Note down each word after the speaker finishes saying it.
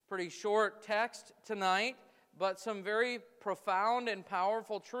Pretty short text tonight, but some very profound and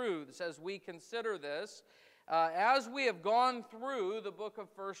powerful truths as we consider this. As we have gone through the book of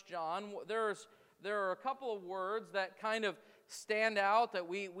 1 John, there are a couple of words that kind of stand out that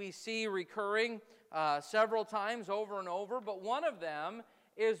we see recurring several times over and over, but one of them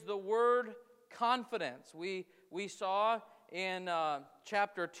is the word confidence. We saw in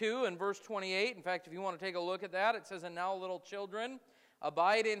chapter 2 and verse 28, in fact, if you want to take a look at that, it says, "And now, little children,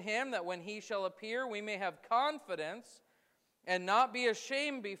 abide in him, that when he shall appear, we may have confidence and not be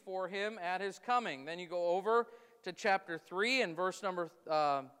ashamed before him at his coming." Then you go over to chapter 3 and verse number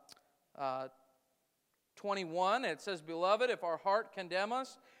 21. It says, "Beloved, if our heart condemn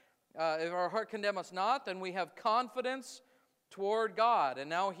us not, then we have confidence toward God."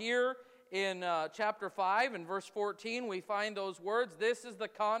 And now here in chapter 5 and verse 14, we find those words, "This is the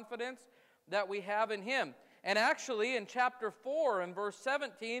confidence that we have in him." And actually in chapter 4 and verse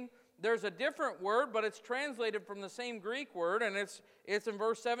 17, there's a different word, but it's translated from the same Greek word, and it's in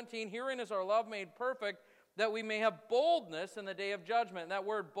verse 17, "Herein is our love made perfect, that we may have boldness in the day of judgment." And that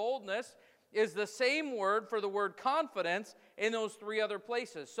word boldness is the same word for the word confidence in those three other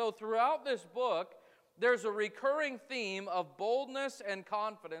places. So throughout this book, there's a recurring theme of boldness and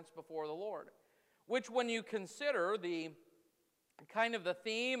confidence before the Lord, which when you consider the kind of the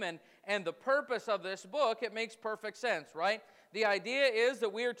theme and the purpose of this book, it makes perfect sense, right? The idea is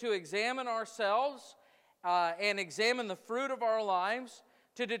that we are to examine ourselves and examine the fruit of our lives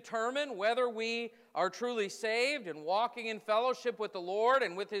to determine whether we are truly saved and walking in fellowship with the Lord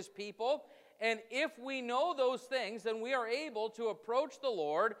and with His people. And if we know those things, then we are able to approach the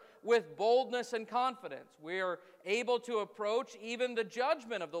Lord with boldness and confidence. We are able to approach even the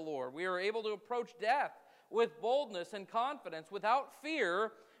judgment of the Lord. We are able to approach death with boldness and confidence without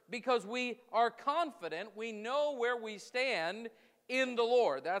fear, because we are confident, we know where we stand in the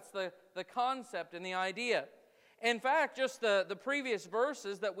Lord. That's the concept and the idea. In fact, just the previous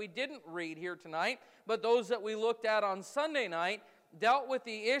verses that we didn't read here tonight, but those that we looked at on Sunday night, dealt with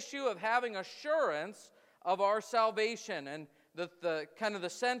the issue of having assurance of our salvation. And the kind of the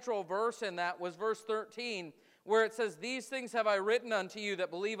central verse in that was verse 13, where it says, "These things have I written unto you that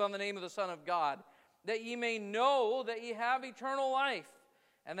believe on the name of the Son of God, that ye may know that ye have eternal life,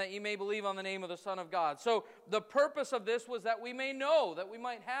 and that ye may believe on the name of the Son of God." So the purpose of this was that we may know, that we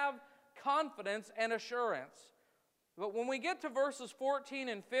might have confidence and assurance. But when we get to verses 14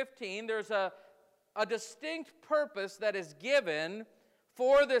 and 15, there's a distinct purpose that is given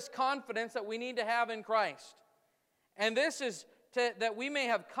for this confidence that we need to have in Christ. And this is that we may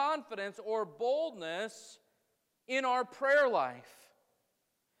have confidence or boldness in our prayer life.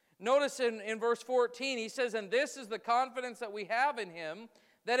 Notice in verse 14, he says, "And this is the confidence that we have in him,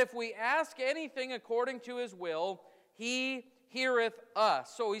 that if we ask anything according to his will, he heareth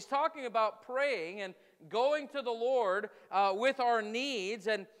us." So he's talking about praying and going to the Lord with our needs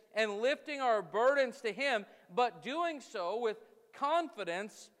and lifting our burdens to him, but doing so with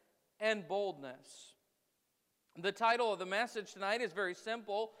confidence and boldness. The title of the message tonight is very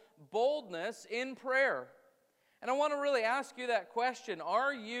simple: Boldness in Prayer. And I want to really ask you that question.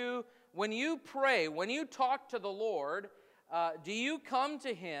 Are you, when you pray, when you talk to the Lord, do you come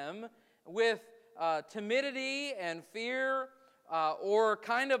to him with timidity and fear, or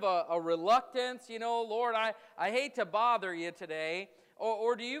kind of a reluctance? You know, "Lord, I hate to bother you today."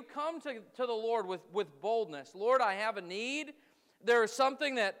 Or do you come to the Lord with boldness? "Lord, I have a need. There is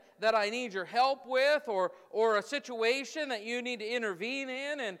something that I need your help with, or a situation that you need to intervene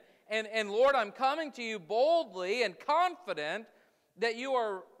in, and Lord, I'm coming to you boldly and confident that you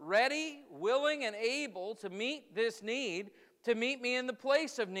are ready, willing, and able to meet this need, to meet me in the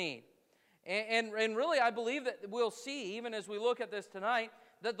place of need." And really, I believe that we'll see, even as we look at this tonight,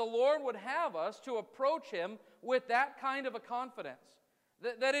 that the Lord would have us to approach him with that kind of a confidence.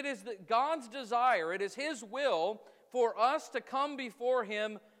 That it is God's desire, it is his will for us to come before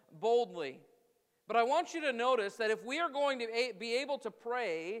him boldly. But I want you to notice that if we are going to be able to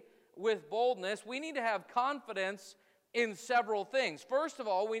pray with boldness, we need to have confidence in several things. First of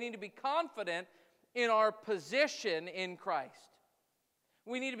all, we need to be confident in our position in Christ.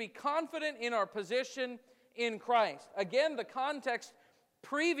 We need to be confident in our position in Christ. Again, the context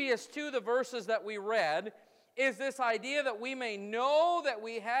previous to the verses that we read is this idea that we may know that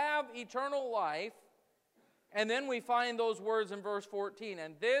we have eternal life, and then we find those words in verse 14,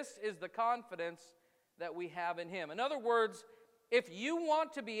 "And this is the confidence that we have in him." In other words, if you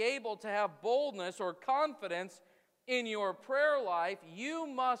want to be able to have boldness or confidence in your prayer life, you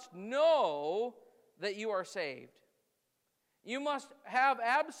must know that you are saved. You must have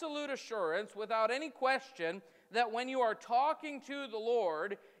absolute assurance, without any question, that when you are talking to the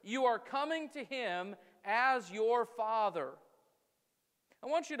Lord, You are coming to Him as your Father. I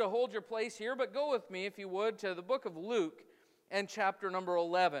want you to hold your place here, but go with me, if you would, to the book of Luke and chapter number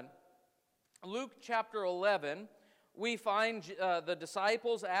 11. Luke chapter 11, we find the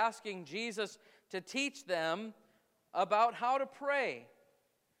disciples asking Jesus to teach them about how to pray.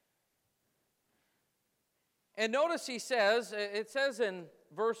 And notice it says in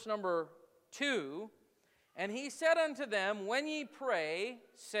verse number 2, and He said unto them, When ye pray,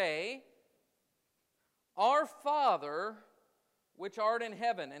 say, Our Father, which art in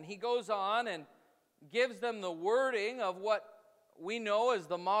heaven. And He goes on and gives them the wording of what we know as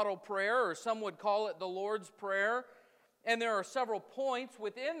the model prayer, or some would call it the Lord's Prayer. And there are several points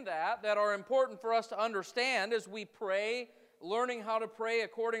within that are important for us to understand as we pray, learning how to pray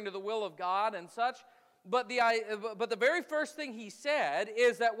according to the will of God and such. But the very first thing He said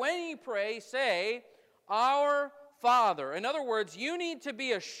is that when you pray, say, Our Father. In other words, you need to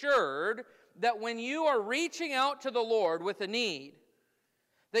be assured that when you are reaching out to the Lord with a need,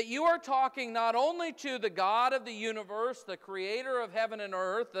 that you are talking not only to the God of the universe, the creator of heaven and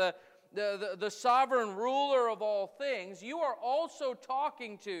earth, the sovereign ruler of all things, you are also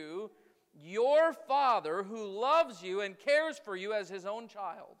talking to your Father who loves you and cares for you as His own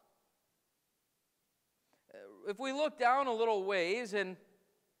child. If we look down a little ways and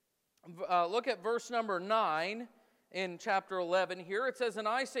look at verse number 9 in chapter 11 here, it says, And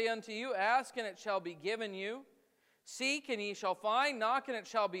I say unto you, Ask, and it shall be given you. Seek, and ye shall find. Knock, and it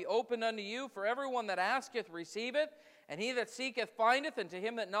shall be opened unto you. For everyone that asketh receiveth, and he that seeketh findeth, and to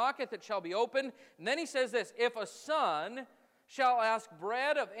him that knocketh it shall be opened. And then he says this, If a son shall ask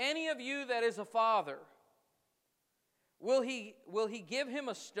bread of any of you that is a father, will he give him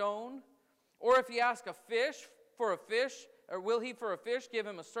a stone? Or if he ask a fish, or will he for a fish give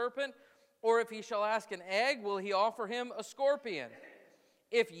him a serpent? Or if he shall ask an egg, will he offer him a scorpion?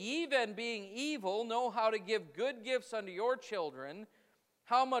 If ye then, being evil, know how to give good gifts unto your children,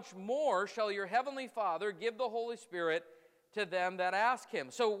 how much more shall your heavenly Father give the Holy Spirit to them that ask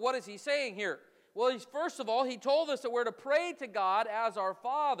Him? So what is He saying here? Well, first of all, He told us that we're to pray to God as our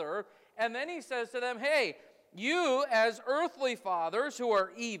Father, and then He says to them, hey, you as earthly fathers who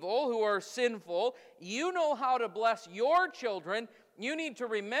are evil, who are sinful, you know how to bless your children. You need to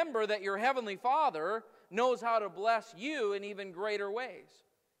remember that your heavenly Father knows how to bless you in even greater ways.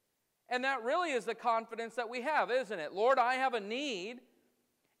 And that really is the confidence that we have, isn't it? Lord, I have a need,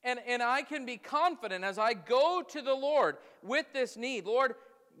 and I can be confident as I go to the Lord with this need. Lord,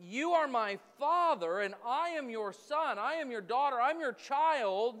 you are my Father, and I am your son, I am your daughter, I'm your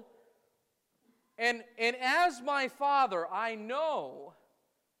child. And as my Father, I know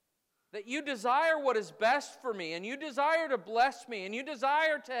that you desire what is best for me, and you desire to bless me, and you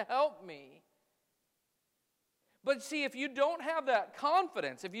desire to help me. But see, if you don't have that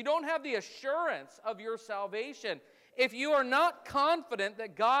confidence, if you don't have the assurance of your salvation, if you are not confident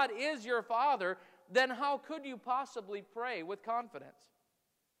that God is your Father, then how could you possibly pray with confidence?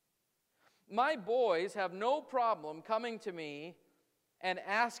 My boys have no problem coming to me and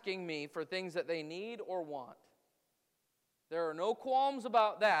asking me for things that they need or want. There are no qualms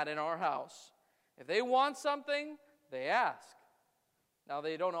about that in our house. If they want something, they ask. Now,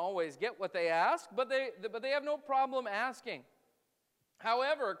 they don't always get what they ask, but they have no problem asking.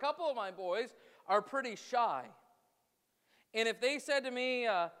 However, a couple of my boys are pretty shy. And if they said to me,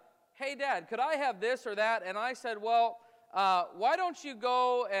 hey, Dad, could I have this or that? And I said, well, why don't you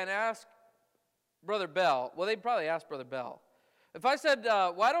go and ask Brother Bell? Well, they'd probably ask Brother Bell. If I said,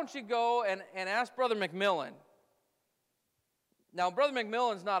 why don't you go and ask Brother McMillan? Now, Brother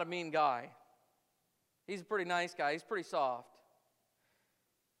McMillan's not a mean guy. He's a pretty nice guy. He's pretty soft.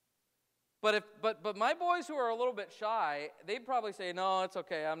 But my boys who are a little bit shy, they'd probably say, no, it's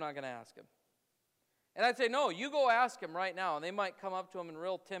okay, I'm not going to ask him. And I'd say, no, you go ask him right now. And they might come up to him and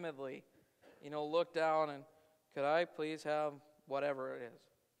real timidly, look down and, could I please have whatever it is?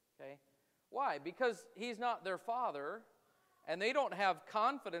 Okay? Why? Because he's not their father, and they don't have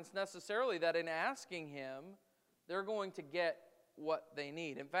confidence necessarily that in asking him, they're going to get what they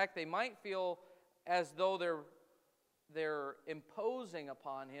need. In fact, they might feel as though they're imposing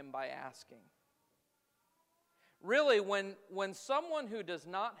upon him by asking. Really, when someone who does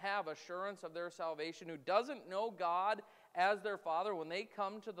not have assurance of their salvation, who doesn't know God as their Father, when they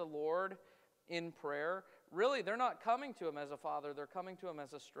come to the Lord in prayer, really they're not coming to Him as a father, they're coming to Him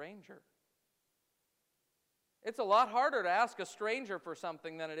as a stranger. It's a lot harder to ask a stranger for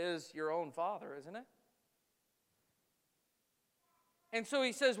something than it is your own father, isn't it? And so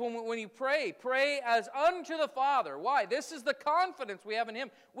he says, when you pray as unto the Father. Why? This is the confidence we have in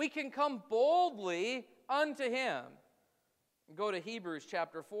Him. We can come boldly unto Him. Go to Hebrews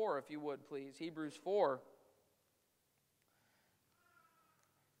chapter 4, if you would, please. Hebrews 4.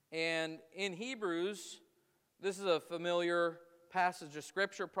 And in Hebrews, this is a familiar passage of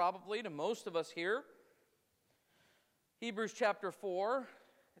Scripture probably to most of us here. Hebrews chapter 4.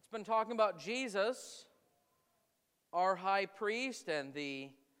 It's been talking about Jesus, our high priest, and the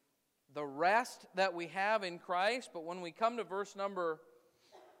rest that we have in Christ. But when we come to verse number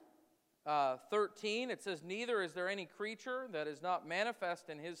 13, it says, "Neither is there any creature that is not manifest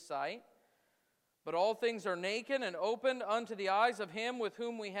in his sight, but all things are naked and opened unto the eyes of him with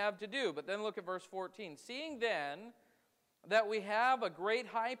whom we have to do." But then look at verse 14. "Seeing then that we have a great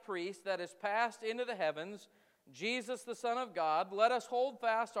high priest that is passed into the heavens, Jesus the Son of God, let us hold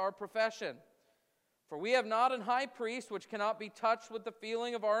fast our profession. For we have not an high priest which cannot be touched with the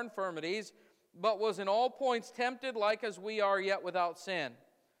feeling of our infirmities, but was in all points tempted like as we are, yet without sin.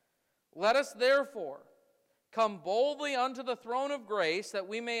 Let us therefore come boldly unto the throne of grace, that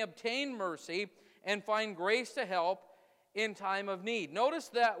we may obtain mercy and find grace to help in time of need." Notice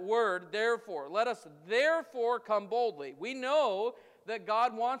that word, therefore. Let us therefore come boldly. We know that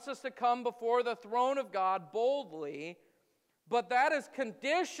God wants us to come before the throne of God boldly, but that is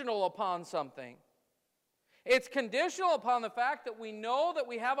conditional upon something. It's conditional upon the fact that we know that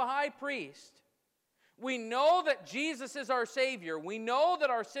we have a high priest. We know that Jesus is our Savior. We know that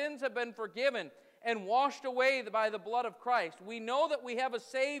our sins have been forgiven and washed away by the blood of Christ. We know that we have a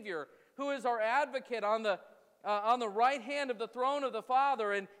Savior who is our advocate on the right hand of the throne of the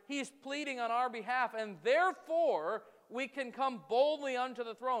Father, and He's pleading on our behalf, and therefore we can come boldly unto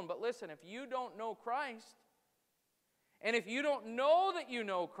the throne. But listen, if you don't know Christ, and if you don't know that you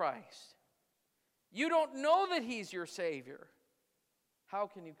know Christ, you don't know that He's your Savior, how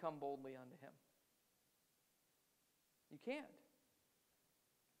can you come boldly unto Him? You can't.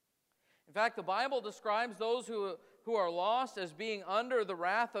 In fact, the Bible describes those who are lost as being under the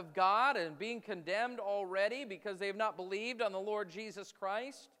wrath of God and being condemned already because they have not believed on the Lord Jesus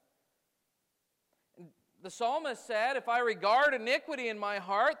Christ. The psalmist said, "If I regard iniquity in my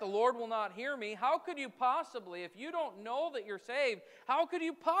heart, the Lord will not hear me." How could you possibly, if you don't know that you're saved, how could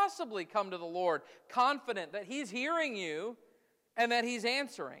you possibly come to the Lord confident that He's hearing you and that He's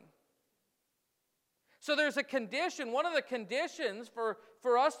answering? So there's a condition. One of the conditions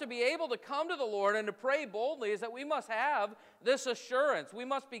for us to be able to come to the Lord and to pray boldly is that we must have this assurance. We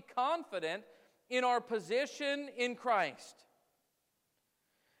must be confident in our position in Christ.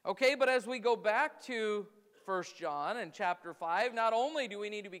 Okay, but as we go back to 1 John and chapter 5, not only do we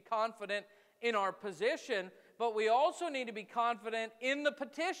need to be confident in our position, but we also need to be confident in the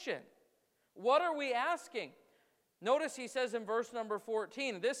petition. What are we asking? Notice he says in verse number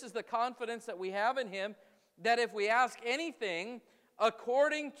 14, this is the confidence that we have in Him, that if we ask anything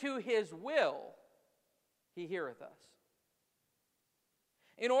according to His will, He heareth us.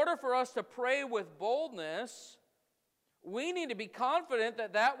 In order for us to pray with boldness, we need to be confident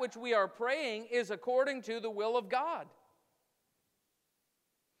that that which we are praying is according to the will of God.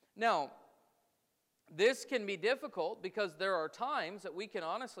 Now, this can be difficult because there are times that we can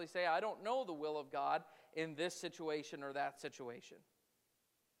honestly say, I don't know the will of God in this situation or that situation.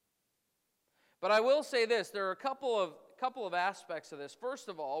 But I will say this, there are a couple of aspects of this. First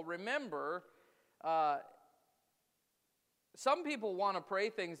of all, remember, some people want to pray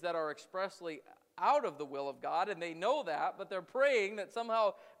things that are expressly out of the will of God, and they know that, but they're praying that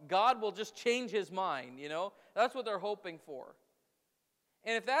somehow God will just change His mind, you know? That's what they're hoping for.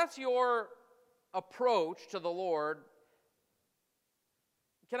 And if that's your approach to the Lord,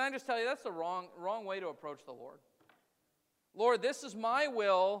 can I just tell you, that's the wrong way to approach the Lord. Lord, this is my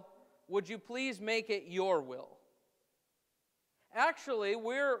will. Would you please make it your will? Actually,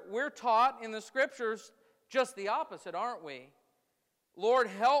 we're taught in the Scriptures just the opposite, aren't we? Lord,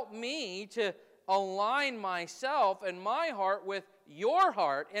 help me to align myself and my heart with your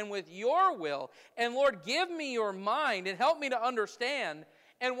heart and with your will. And Lord, give me your mind and help me to understand.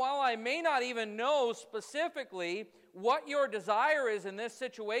 And while I may not even know specifically what your desire is in this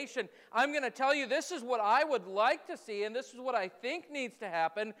situation, I'm going to tell you this is what I would like to see and this is what I think needs to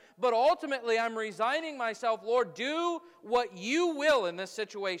happen. But ultimately, I'm resigning myself. Lord, do what you will in this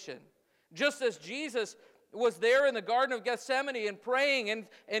situation. Just as Jesus was there in the Garden of Gethsemane and praying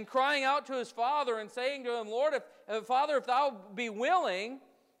and crying out to His Father and saying to Him, Lord, Father, if thou be willing,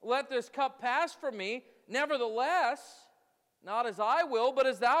 let this cup pass from me. Nevertheless, not as I will, but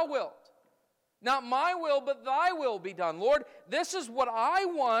as thou wilt. Not my will, but thy will be done. Lord, this is what I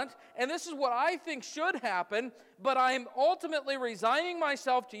want, and this is what I think should happen, but I am ultimately resigning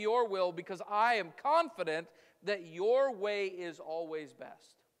myself to your will because I am confident that your way is always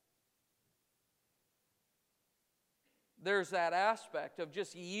best. there's that aspect of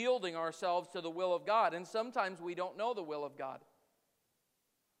just yielding ourselves to the will of God. And sometimes we don't know the will of God.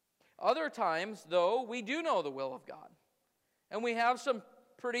 Other times, though, we do know the will of God. And we have some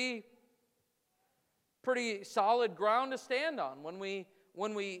pretty solid ground to stand on when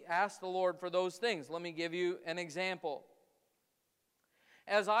we ask the Lord for those things. Let me give you an example.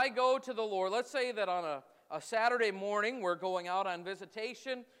 As I go to the Lord, let's say that on a Saturday morning we're going out on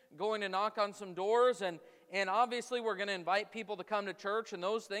visitation, going to knock on some doors, and obviously we're going to invite people to come to church and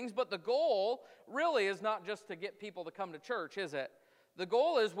those things, but the goal really is not just to get people to come to church, is it? The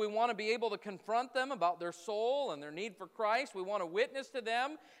goal is we want to be able to confront them about their soul and their need for Christ. We want to witness to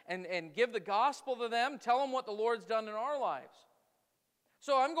them and give the gospel to them, tell them what the Lord's done in our lives.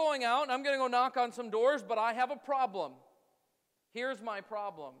 So I'm going out and I'm going to go knock on some doors, but I have a problem. Here's my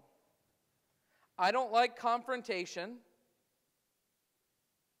problem. I don't like confrontation.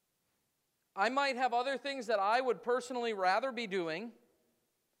 I might have other things that I would personally rather be doing.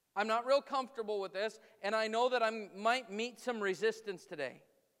 I'm not real comfortable with this, and I know that I might meet some resistance today.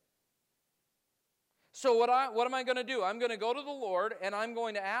 So what am I going to do? I'm going to go to the Lord, and I'm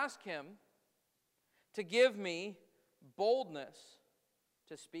going to ask Him to give me boldness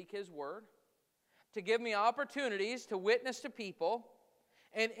to speak His word, to give me opportunities to witness to people,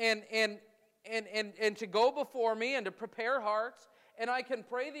 and to go before me and to prepare hearts. And I can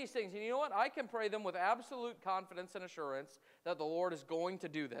pray these things. And you know what? I can pray them with absolute confidence and assurance that the Lord is going to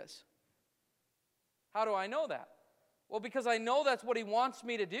do this. How do I know that? Well, because I know that's what He wants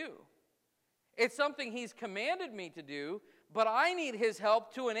me to do. It's something He's commanded me to do, but I need His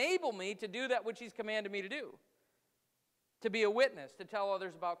help to enable me to do that which He's commanded me to do. To be a witness, to tell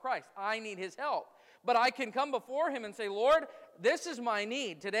others about Christ. I need His help. But I can come before Him and say, Lord, this is my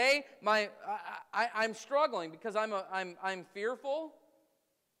need. Today, I'm struggling because I'm fearful.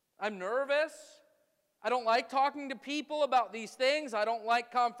 I'm nervous. I don't like talking to people about these things. I don't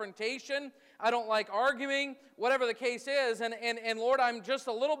like confrontation. I don't like arguing, whatever the case is. And Lord, I'm just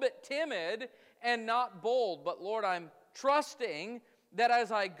a little bit timid and not bold. But Lord, I'm trusting that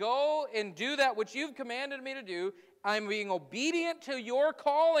as I go and do that which You've commanded me to do, I'm being obedient to Your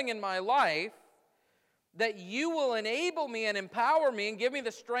calling in my life, that You will enable me and empower me and give me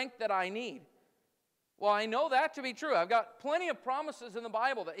the strength that I need. Well, I know that to be true. I've got plenty of promises in the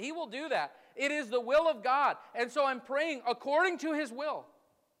Bible that He will do that. It is the will of God. And so I'm praying according to His will.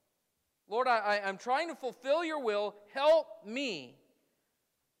 Lord, I'm trying to fulfill Your will. Help me.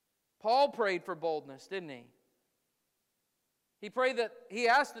 Paul prayed for boldness, didn't he? He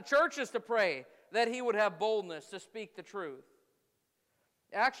asked the churches to pray that he would have boldness to speak the truth.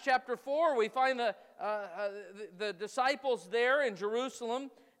 Acts chapter 4, we find the disciples there in Jerusalem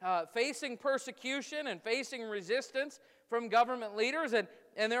facing persecution and facing resistance from government leaders, and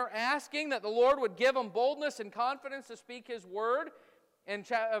they're asking that the Lord would give them boldness and confidence to speak His word. And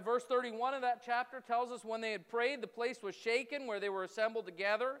verse 31 of that chapter tells us when they had prayed, the place was shaken where they were assembled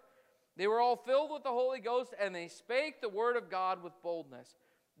together. They were all filled with the Holy Ghost, and they spake the word of God with boldness.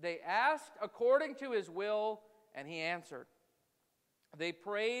 They asked according to His will, and He answered. They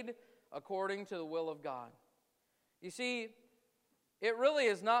prayed according to the will of God. You see, it really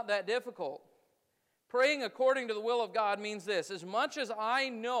is not that difficult. Praying according to the will of God means this: as much as I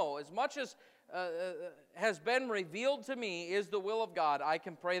know, as much as has been revealed to me is the will of God, I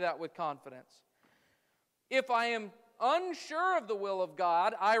can pray that with confidence. If I am unsure of the will of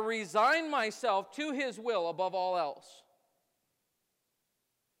God, I resign myself to His will above all else.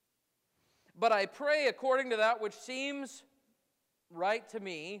 But I pray according to that which seems right to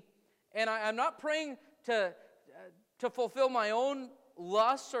me, and I'm not praying to fulfill my own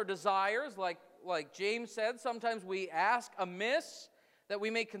lusts or desires, like James said. Sometimes we ask amiss that we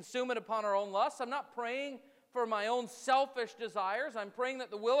may consume it upon our own lusts. I'm not praying for my own selfish desires. I'm praying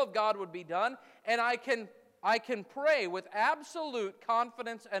that the will of God would be done, and I can pray with absolute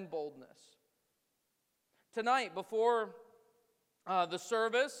confidence and boldness. Tonight, before the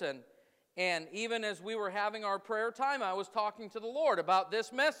service, and even as we were having our prayer time, I was talking to the Lord about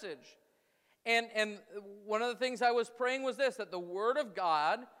this message. And one of the things I was praying was this: that the Word of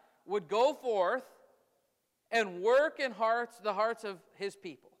God would go forth and work in the hearts of His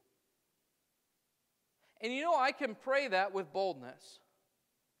people. And you know, I can pray that with boldness.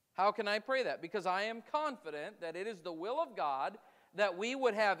 How can I pray that? Because I am confident that it is the will of God that we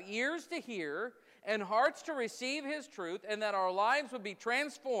would have ears to hear and hearts to receive His truth, and that our lives would be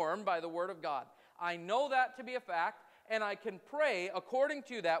transformed by the Word of God. I know that to be a fact, and I can pray according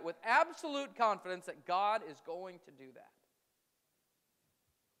to that with absolute confidence that God is going to do that.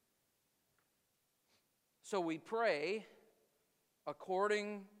 So we pray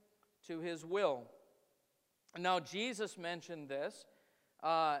according to His will. Now, Jesus mentioned this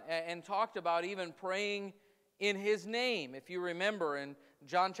and talked about even praying in His name. If you remember in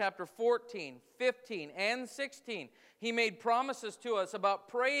John chapter 14, 15, and 16, He made promises to us about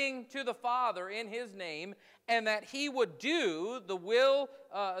praying to the Father in His name, and that He would do the will,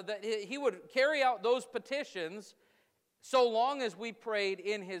 that He would carry out those petitions so long as we prayed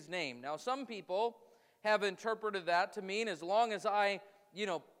in His name. Now, some people have interpreted that to mean as long as I,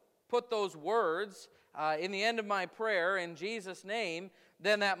 put those words in the end of my prayer in Jesus' name,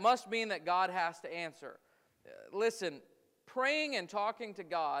 then that must mean that God has to answer. Listen, praying and talking to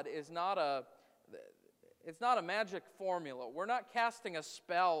God is not a magic formula. We're not casting a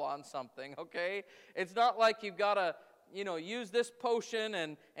spell on something, okay? It's not like you've got to, use this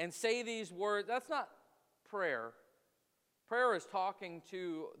potion and say these words. That's not prayer. Prayer is talking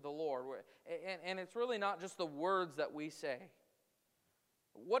to the Lord. And it's really not just the words that we say.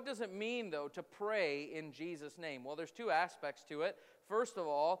 What does it mean, though, to pray in Jesus' name? Well, there's two aspects to it. First of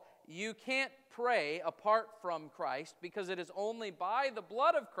all, you can't pray apart from Christ, because it is only by the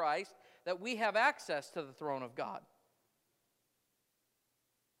blood of Christ that we have access to the throne of God.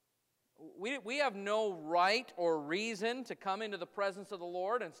 We have no right or reason to come into the presence of the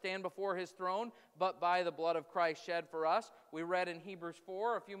Lord and stand before His throne, but by the blood of Christ shed for us. We read in Hebrews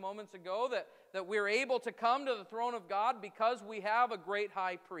 4 a few moments ago that we're able to come to the throne of God because we have a great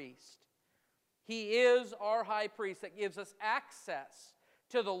high priest. He is our high priest that gives us access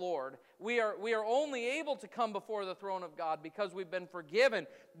to the Lord. We are only able to come before the throne of God because we've been forgiven,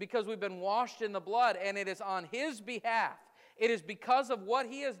 because we've been washed in the blood, and it is on His behalf. It is because of what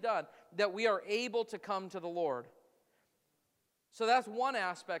He has done that we are able to come to the Lord. So that's one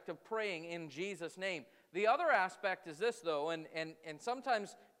aspect of praying in Jesus' name. The other aspect is this, though, and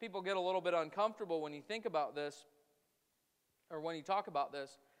sometimes people get a little bit uncomfortable when you think about this, or when you talk about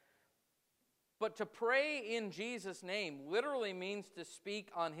this. But to pray in Jesus' name literally means to speak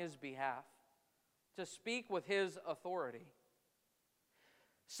on His behalf, to speak with His authority.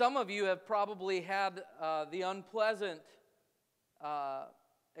 Some of you have probably had the unpleasant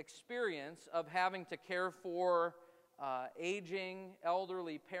experience of having to care for aging,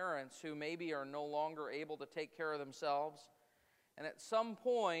 elderly parents who maybe are no longer able to take care of themselves. And at some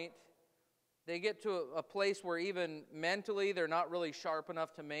point, they get to a place where even mentally they're not really sharp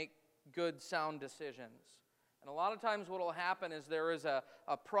enough to make good, sound decisions. And a lot of times what will happen is there is a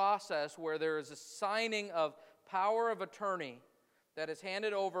process where there is a signing of power of attorney that is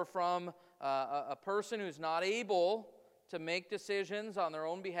handed over from a person who's not able to make decisions on their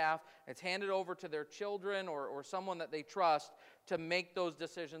own behalf. It's handed over to their children or someone that they trust to make those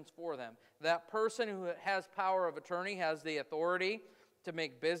decisions for them. That person who has power of attorney has the authority to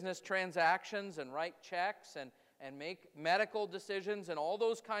make business transactions and write checks and make medical decisions and all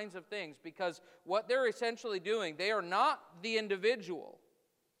those kinds of things, because what they're essentially doing, they are not the individual,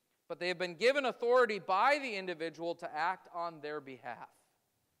 but they have been given authority by the individual to act on their behalf.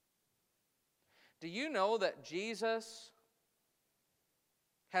 Do you know that Jesus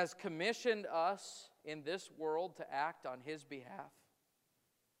has commissioned us in this world to act on His behalf?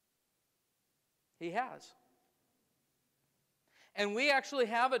 He has. And we actually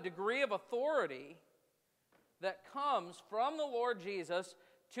have a degree of authority that comes from the Lord Jesus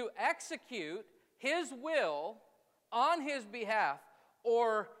to execute His will on His behalf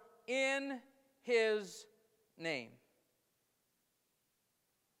or in His name.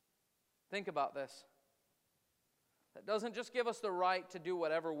 Think about this. That doesn't just give us the right to do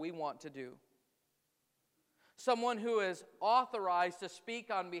whatever we want to do. Someone who is authorized to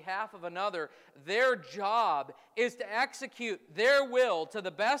speak on behalf of another, their job is to execute their will to the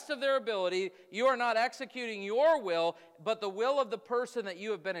best of their ability. You are not executing your will, but the will of the person that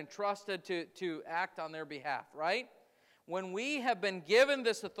you have been entrusted to act on their behalf, right? When we have been given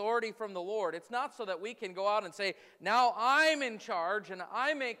this authority from the Lord, it's not so that we can go out and say, now I'm in charge and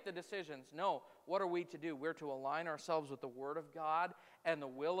I make the decisions. No, what are we to do? We're to align ourselves with the Word of God and the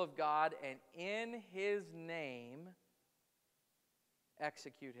will of God, and in His name,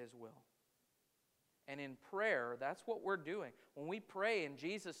 execute His will. And in prayer, that's what we're doing. When we pray in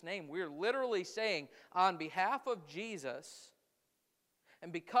Jesus' name, we're literally saying, on behalf of Jesus,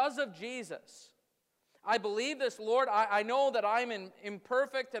 and because of Jesus, I believe this, Lord. I know that I'm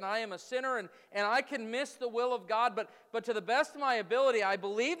imperfect and I am a sinner and I can miss the will of God, but to the best of my ability, I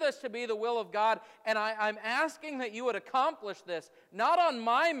believe this to be the will of God, and I'm asking that you would accomplish this, not on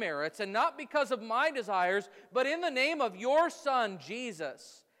my merits and not because of my desires, but in the name of your Son,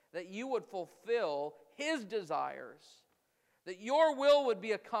 Jesus, that you would fulfill His desires, that your will would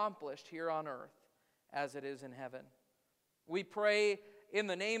be accomplished here on earth as it is in heaven. We pray in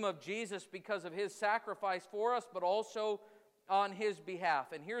the name of Jesus because of His sacrifice for us, but also on His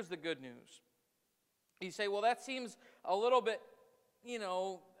behalf. And here's the good news. You say, well, that seems a little bit,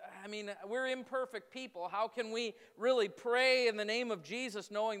 we're imperfect people. How can we really pray in the name of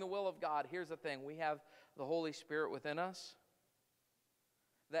Jesus knowing the will of God? Here's the thing. We have the Holy Spirit within us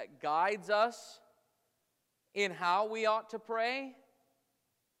that guides us in how we ought to pray.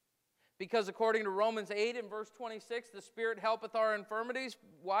 Because according to Romans 8 and verse 26, the Spirit helpeth our infirmities.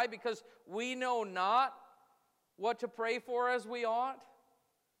 Why? Because we know not what to pray for as we ought.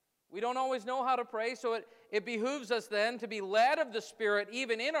 We don't always know how to pray, so it behooves us then to be led of the Spirit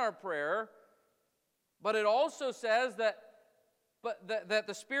even in our prayer. But it also says that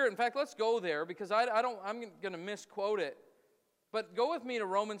the Spirit, in fact, let's go there because I'm going to misquote it. But go with me to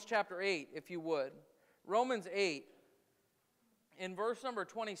Romans chapter 8, if you would. Romans 8, in verse number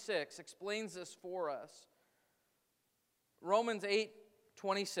 26, explains this for us. Romans 8,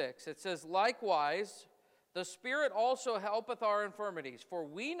 26, it says, likewise, the Spirit also helpeth our infirmities, for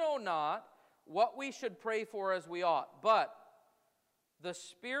we know not what we should pray for as we ought, but the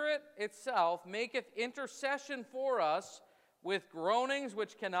Spirit itself maketh intercession for us with groanings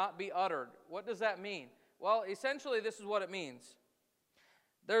which cannot be uttered. What does that mean? Well, essentially this is what it means.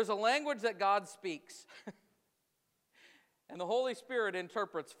 There's a language that God speaks, and the Holy Spirit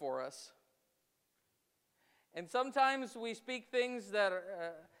interprets for us. And sometimes we speak things that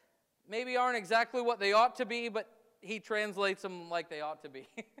maybe aren't exactly what they ought to be, but He translates them like they ought to be.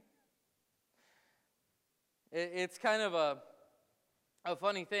 It's kind of a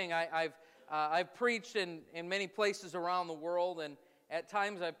funny thing. I've preached in many places around the world, and at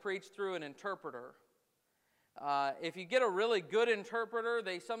times I've preached through an interpreter. If you get a really good interpreter,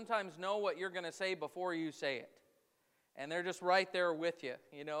 they sometimes know what you're going to say before you say it. And they're just right there with you,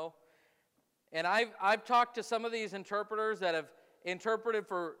 And I've talked to some of these interpreters that have interpreted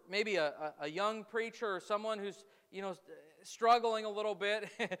for maybe a young preacher or someone who's, struggling a little bit.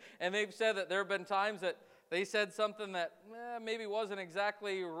 And they've said that there have been times that they said something that maybe wasn't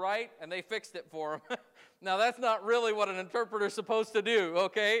exactly right, and they fixed it for them. Now, that's not really what an interpreter's supposed to do,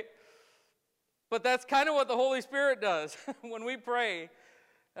 okay? But that's kind of what the Holy Spirit does. When we pray,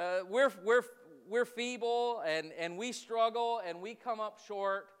 we're feeble, and we struggle, and we come up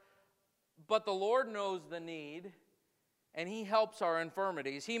short. But the Lord knows the need, and He helps our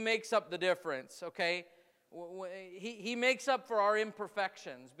infirmities. He makes up the difference, okay? He makes up for our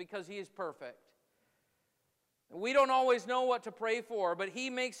imperfections because He is perfect. We don't always know what to pray for, but He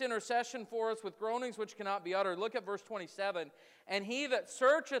makes intercession for us with groanings which cannot be uttered. Look at verse 27. And He that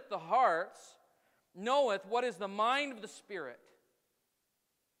searcheth the hearts knoweth what is the mind of the Spirit,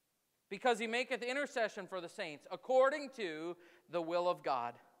 because He maketh intercession for the saints according to the will of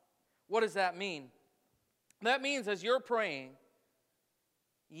God. What does that mean? That means as you're praying,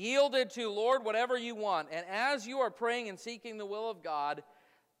 yielded to, Lord, whatever you want, and as you are praying and seeking the will of God,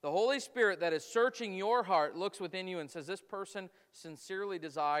 the Holy Spirit that is searching your heart looks within you and says, this person sincerely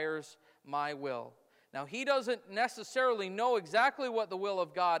desires my will. Now, he doesn't necessarily know exactly what the will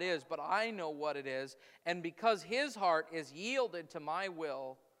of God is, but I know what it is. And because his heart is yielded to my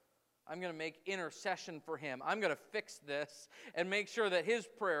will, I'm going to make intercession for him. I'm going to fix this and make sure that his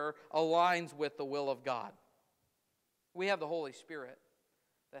prayer aligns with the will of God. We have the Holy Spirit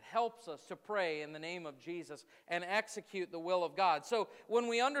that helps us to pray in the name of Jesus and execute the will of God. So when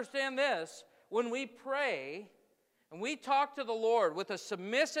we understand this, when we pray and we talk to the Lord with a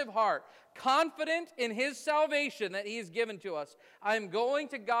submissive heart, confident in His salvation that He has given to us, I'm going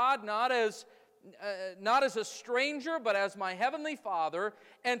to God not as a stranger, but as my Heavenly Father,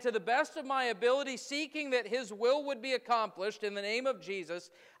 and to the best of my ability, seeking that His will would be accomplished in the name of Jesus,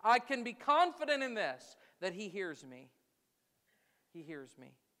 I can be confident in this, that He hears me. He hears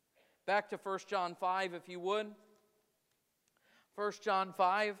me. Back to 1 John 5, if you would. 1 John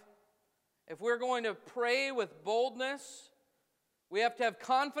 5. If we're going to pray with boldness, we have to have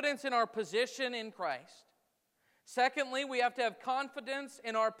confidence in our position in Christ. Secondly, we have to have confidence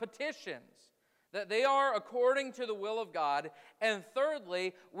in our petitions, that they are according to the will of God. And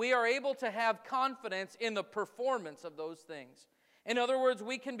thirdly, we are able to have confidence in the performance of those things. In other words,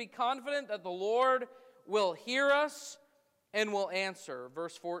 we can be confident that the Lord will hear us and will answer.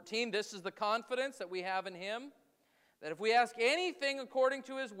 Verse 14, this is the confidence that we have in Him, that if we ask anything according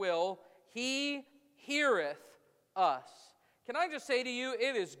to His will, He heareth us. Can I just say to you,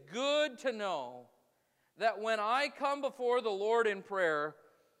 it is good to know that when I come before the Lord in prayer,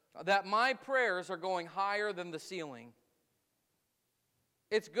 that my prayers are going higher than the ceiling.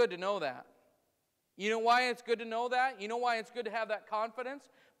 It's good to know that. You know why it's good to know that? You know why it's good to have that confidence?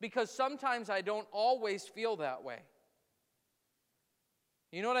 Because sometimes I don't always feel that way.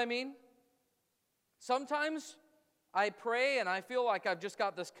 You know what I mean? Sometimes I pray and I feel like I've just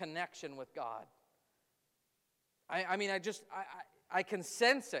got this connection with God. I can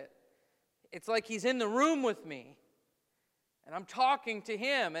sense it. It's like He's in the room with me. And I'm talking to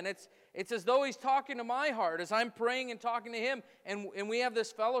Him. And it's as though He's talking to my heart as I'm praying and talking to Him. And we have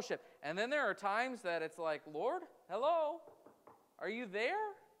this fellowship. And then there are times that it's like, Lord, hello? Are you there?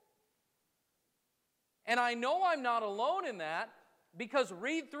 And I know I'm not alone in that, because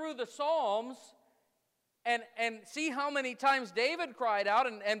read through the Psalms and see how many times David cried out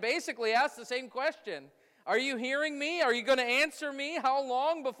and basically asked the same question. Are you hearing me? Are you going to answer me? How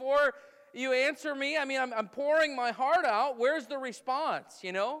long before you answer me? I mean, I'm pouring my heart out. Where's the response,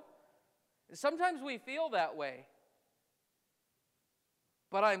 you know? Sometimes we feel that way.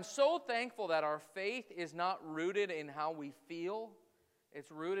 But I'm so thankful that our faith is not rooted in how we feel.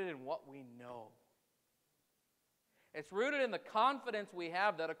 It's rooted in what we know. It's rooted in the confidence we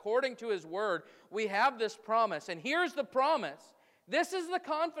have that according to His Word, we have this promise. And here's the promise. This is the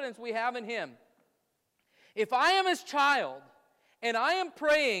confidence we have in Him. If I am His child and I am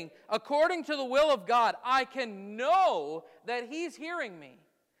praying according to the will of God, I can know that He's hearing me.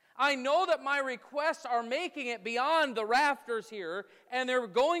 I know that my requests are making it beyond the rafters here, and they're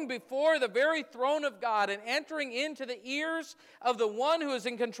going before the very throne of God and entering into the ears of the one who is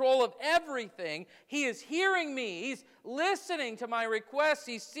in control of everything. He is hearing me. He's listening to my requests.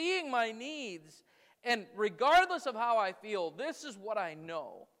 He's seeing my needs. And regardless of how I feel, this is what I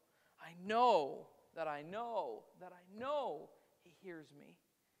know. I know that I know that I know He hears me.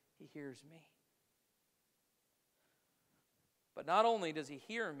 He hears me. But not only does He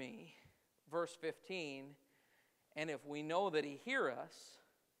hear me, verse 15, and if we know that He hears us,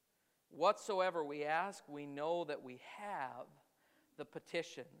 whatsoever we ask, we know that we have the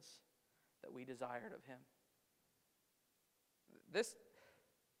petitions that we desired of Him.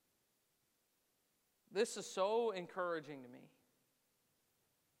 This is so encouraging to me.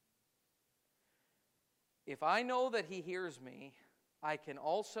 If I know that He hears me, I can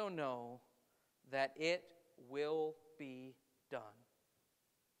also know that it will be done.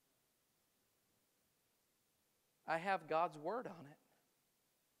 I have God's Word on it.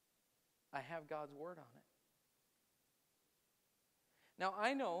 I have God's Word on it. Now,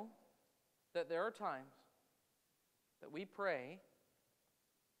 I know that there are times that we pray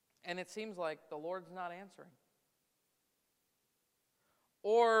and it seems like the Lord's not answering.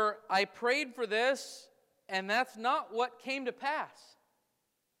 Or I prayed for this and that's not what came to pass.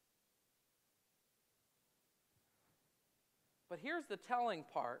 But here's the telling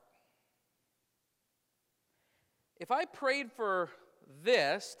part. If I prayed for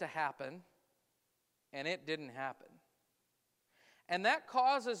this to happen, and it didn't happen, and that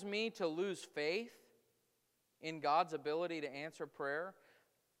causes me to lose faith in God's ability to answer prayer,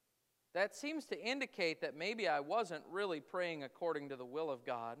 that seems to indicate that maybe I wasn't really praying according to the will of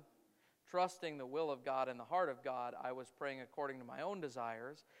God, trusting the will of God and the heart of God. I was praying according to my own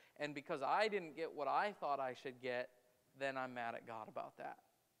desires, and because I didn't get what I thought I should get, then I'm mad at God about that.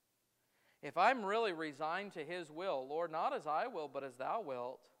 If I'm really resigned to His will, Lord, not as I will, but as Thou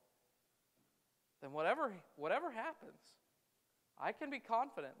wilt, then whatever happens, I can be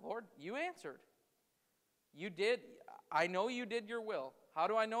confident. Lord, You answered. You did. I know You did Your will. How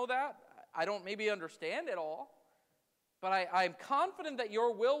do I know that? I don't maybe understand it all, but I'm confident that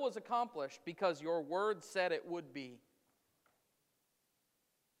Your will was accomplished because Your word said it would be.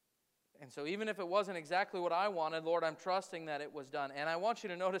 And so even if it wasn't exactly what I wanted, Lord, I'm trusting that it was done. And I want you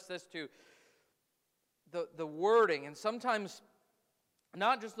to notice this too. The wording, and sometimes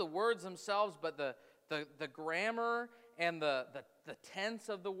not just the words themselves, but the grammar and the tense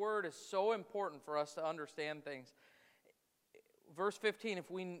of the word is so important for us to understand things. Verse 15,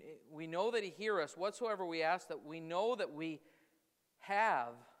 if we know that He hears us, whatsoever we ask, that we know that we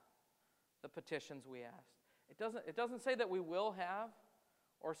have the petitions we ask. It doesn't say that we will have,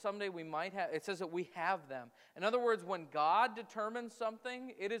 or someday we might have. It says that we have them. In other words, when God determines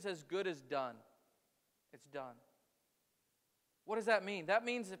something, it is as good as done. It's done. What does that mean? That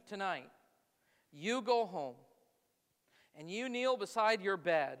means if tonight you go home and you kneel beside your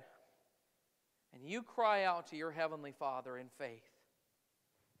bed and you cry out to your Heavenly Father in faith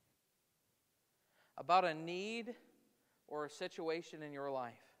about a need or a situation in your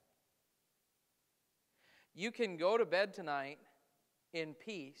life, you can go to bed tonight in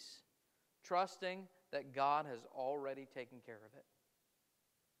peace, trusting that God has already taken care of it.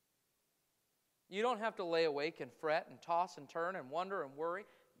 You don't have to lay awake and fret and toss and turn and wonder and worry.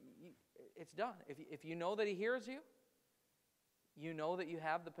 It's done. If you know that He hears you, you know that you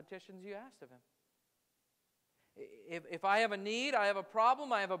have the petitions you asked of Him. If I have a need, I have a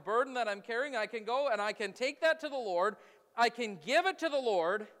problem, I have a burden that I'm carrying, I can go and I can take that to the Lord, I can give it to the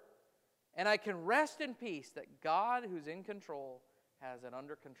Lord, and I can rest in peace that God, who's in control, has it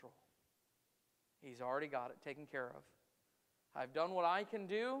under control. He's already got it taken care of. I've done what I can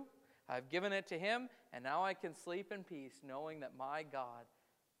do, I've given it to Him, and now I can sleep in peace knowing that my God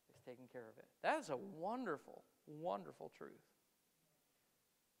is taking care of it. That is a wonderful, wonderful truth.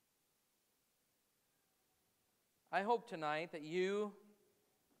 I hope tonight that you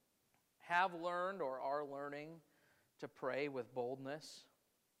have learned or are learning to pray with boldness.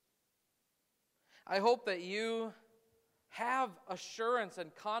 I hope that you have assurance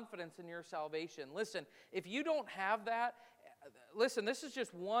and confidence in your salvation. Listen, if you don't have that, listen, this is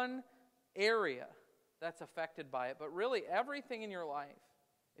just one area that's affected by it, but really everything in your life.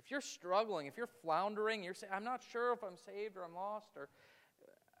 If you're struggling, if you're floundering, you're saying, I'm not sure if I'm saved or I'm lost, or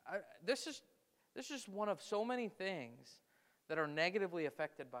this is just one of so many things that are negatively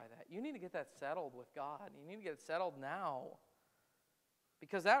affected by that. You need to get that settled with God. You need to get it settled now.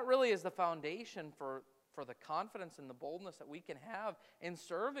 Because that really is the foundation for the confidence and the boldness that we can have in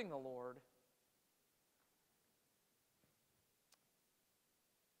serving the Lord.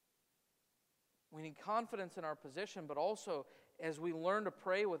 We need confidence in our position, but also as we learn to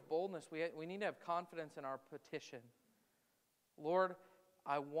pray with boldness, we need to have confidence in our petition. Lord,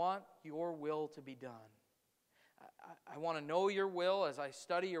 I want your will to be done. I want to know your will as I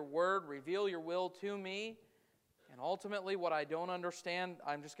study your word. Reveal your will to me. And ultimately, what I don't understand,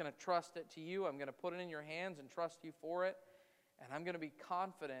 I'm just going to trust it to you. I'm going to put it in your hands and trust you for it. And I'm going to be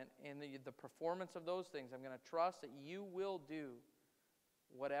confident in the performance of those things. I'm going to trust that you will do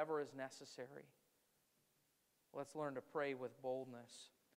whatever is necessary. Let's learn to pray with boldness.